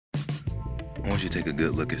I want you to take a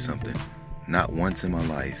good look at something. Not once in my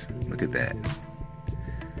life. Look at that.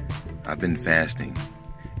 I've been fasting,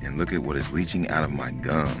 and look at what is leaching out of my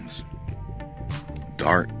gums.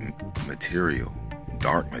 Dark material,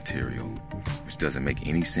 which doesn't make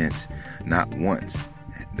any sense. Not once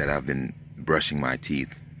that I've been brushing my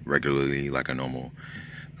teeth regularly like a normal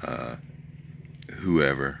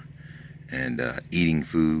whoever, and eating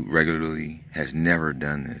food regularly has never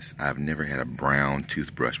done this. I've never had a brown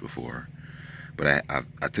toothbrush before, but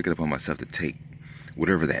I took it upon myself to take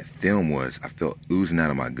whatever that film was. I felt oozing out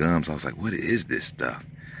of my gums. I was like, what is this stuff?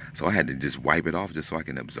 So I had to just wipe it off just so I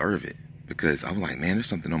can observe it, because I was like, man, there's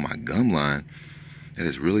something on my gum line that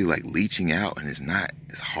is really like leaching out, and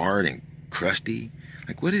it's hard and crusty.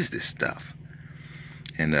 Like, what is this stuff?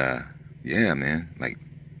 And yeah, man, like,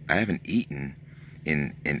 I haven't eaten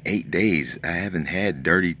in 8 days. I haven't had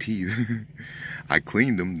dirty teeth. I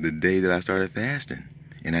cleaned them the day that I started fasting,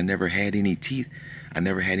 and I never had any teeth. I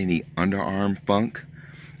never had any underarm funk.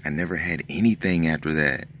 I never had anything after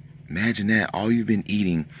that. Imagine that. All you've been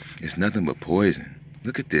eating is nothing but poison.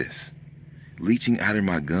 Look at this. Leaching out of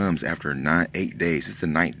my gums after 8 days. It's the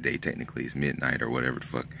 9th day, technically. It's midnight or whatever the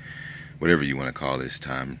fuck. Whatever you want to call this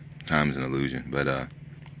time. Time is an illusion. But,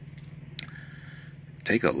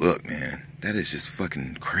 take a look, man. That is just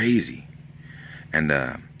fucking crazy. And,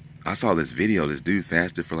 I saw this video. This dude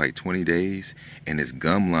fasted for like 20 days, and his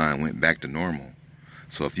gum line went back to normal.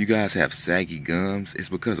 So if you guys have saggy gums, it's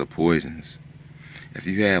because of poisons. If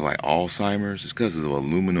you have like Alzheimer's, it's because of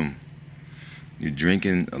aluminum. You're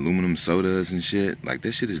drinking aluminum sodas and shit. Like,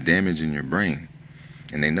 this shit is damaging your brain.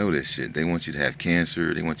 And they know this shit. They want you to have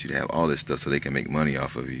cancer. They want you to have all this stuff so they can make money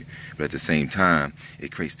off of you. But at the same time,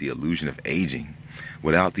 it creates the illusion of aging.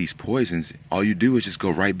 Without these poisons, all you do is just go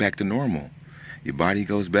right back to normal. Your body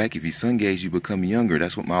goes back. If you sun gaze, you become younger.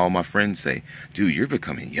 That's what all my friends say. Dude, you're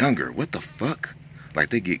becoming younger. What the fuck? Like,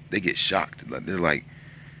 they get shocked. Like, they're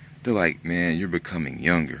like, man, you're becoming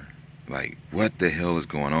younger. Like, what the hell is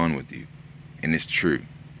going on with you? And it's true.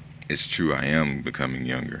 It's true. I am becoming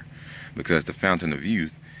younger, because the fountain of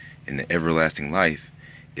youth and the everlasting life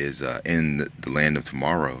is in the land of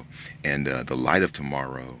tomorrow, and the light of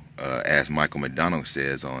tomorrow, as Michael McDonald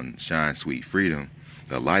says on Shine Sweet Freedom,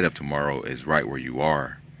 the light of tomorrow is right where you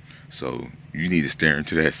are. So you need to stare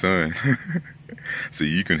into that sun so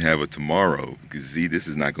you can have a tomorrow. Because see, this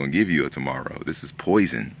is not going to give you a tomorrow. This is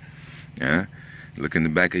poison. Yeah. Look in the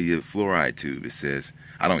back of your fluoride tube. It says,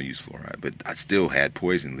 I don't use fluoride, but I still had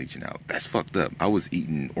poison leaching out. That's fucked up. I was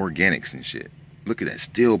eating organics and shit. Look at that.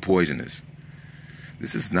 Still poisonous.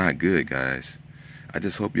 This is not good, guys. I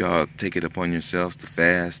just hope y'all take it upon yourselves to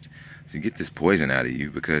fast to get this poison out of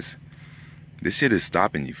you, because this shit is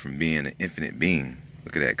stopping you from being an infinite being.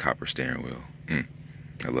 Look at that copper steering wheel.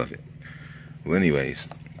 I love it. Well, anyways,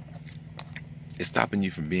 it's stopping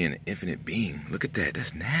you from being an infinite being. Look at that.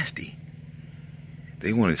 That's nasty.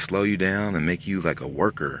 They want to slow you down and make you like a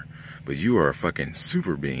worker, but you are a fucking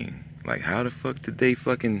super being. Like, how the fuck did they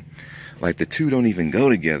fucking, like, the two don't even go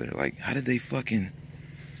together. Like, how did they fucking,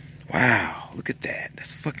 wow, look at that.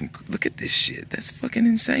 That's fucking, look at this shit. That's fucking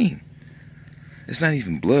insane. It's not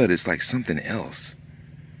even blood. It's like something else.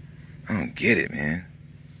 I don't get it, man.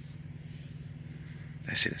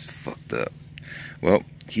 That shit is fucked up. Well,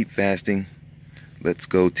 keep fasting. Let's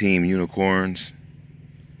go Team Unicorns.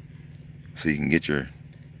 So you can get your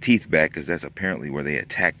teeth back, because that's apparently where they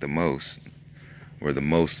attack the most. Where the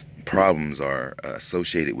most problems are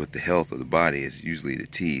associated with the health of the body is usually the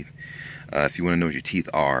teeth. If you want to know what your teeth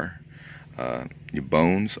are, your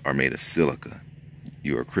bones are made of silica.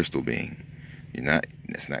 You're a crystal being. You're not.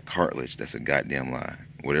 That's not cartilage. That's a goddamn lie.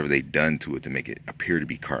 Whatever they done to it to make it appear to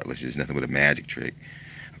be cartilage is nothing but a magic trick.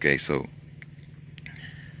 Okay, so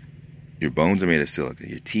your bones are made of silica.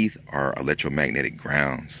 Your teeth are electromagnetic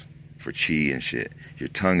grounds for chi and shit. Your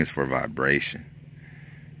tongue is for vibration,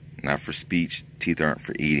 not for speech. Teeth aren't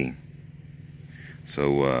for eating.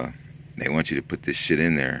 So they want you to put this shit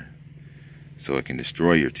in there so it can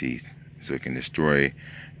destroy your teeth, so it can destroy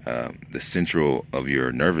the central of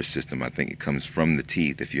your nervous system. I think it comes from the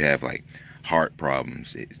teeth. If you have like heart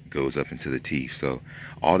problems, it goes up into the teeth. So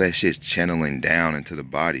all that shit's channeling down into the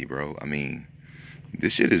body, bro. I mean,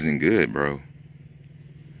 this shit isn't good, bro.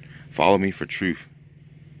 Follow me for truth.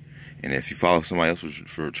 And if you follow somebody else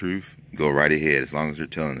for truth, go right ahead, as long as they're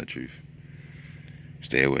telling the truth.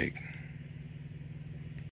 Stay awake.